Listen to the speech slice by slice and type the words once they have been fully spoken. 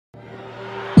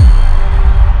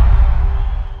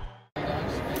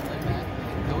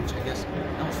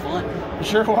It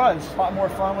sure was. It's a lot more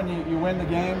fun when you win the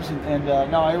games, and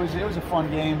no, it was a fun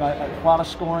game. A lot of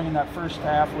scoring in that first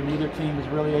half when neither team was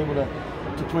really able to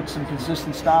put some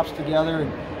consistent stops together,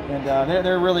 and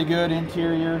they're really good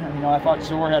interior. And, I thought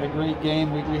Zor had a great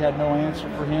game. We had no answer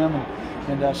for him,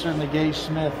 and certainly Gage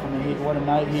Smith. I mean, what a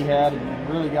night he had, and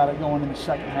really got it going in the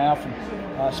second half.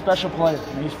 And special player.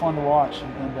 I mean, he's fun to watch,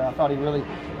 and I thought he really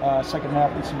second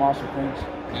half did some awesome things.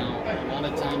 Now, a lot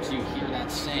of times you hear that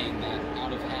saying that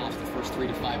out of half, the first 3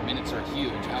 to 5 minutes are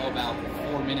huge. How about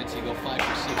 4 minutes, you go 5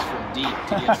 or 6 from deep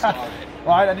to get started?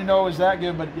 Well, I didn't know it was that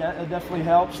good, but yeah, it definitely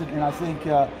helps. And I think,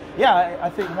 I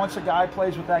think once a guy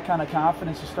plays with that kind of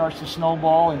confidence, it starts to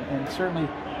snowball. And certainly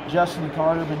Justin and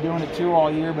Carter have been doing it too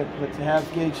all year, but to have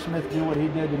Gage Smith do what he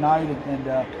did tonight,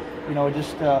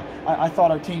 I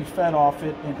thought our team fed off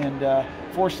it and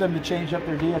forced them to change up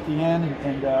their D at the end,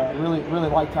 and really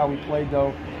liked how we played,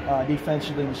 though,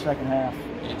 defensively in the second half.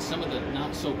 And some of the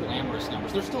not so glamorous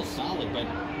numbers, they're still solid, but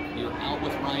you're out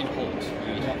with Ryan Holt.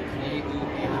 You have Clay Uber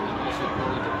and also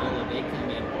Billy DeVilla. They come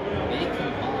in, they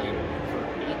combine for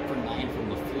 8 for 9 from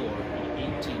the floor,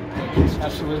 18 points.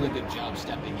 Absolutely. Really good job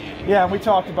stepping in. Yeah, and we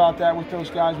talked about that with those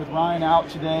guys, with Ryan out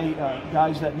today,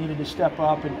 guys that needed to step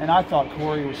up, and I thought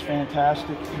Corey was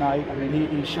fantastic tonight. I mean,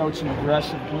 he showed some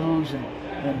aggressive moves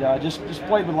and just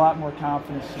played with a lot more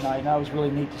confidence tonight, and that was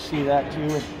really neat to see that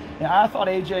too. And I thought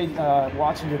A.J.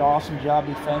 Watson did an awesome job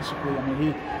defensively. I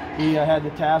mean, he had the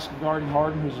task of guarding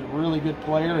Harden, who's a really good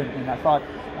player, and I thought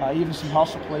even some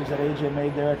hustle plays that A.J.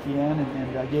 made there at the end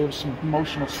and gave us some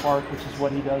emotional spark, which is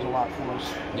what he does a lot for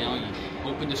us. Now you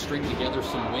hoping to string together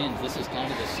some wins. This is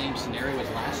kind of the same scenario as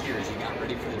last year as you got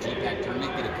ready for the GPAC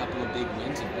tournament, get a couple of big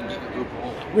wins and get your group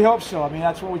rolling. We hope so. I mean,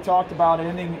 that's what we talked about,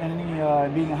 ending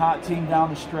being a hot team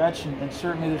down the stretch, and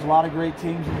certainly there's a lot of great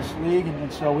teams in this league,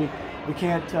 and so we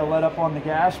can't let up on the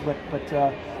gas, but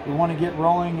we want to get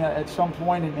rolling at some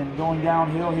point and going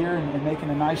downhill here and making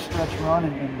a nice stretch run,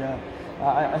 and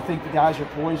I think the guys are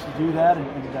poised to do that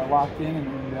and locked in,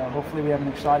 and hopefully we have an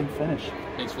exciting finish.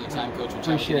 Thanks for the time, Coach.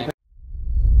 Appreciate it.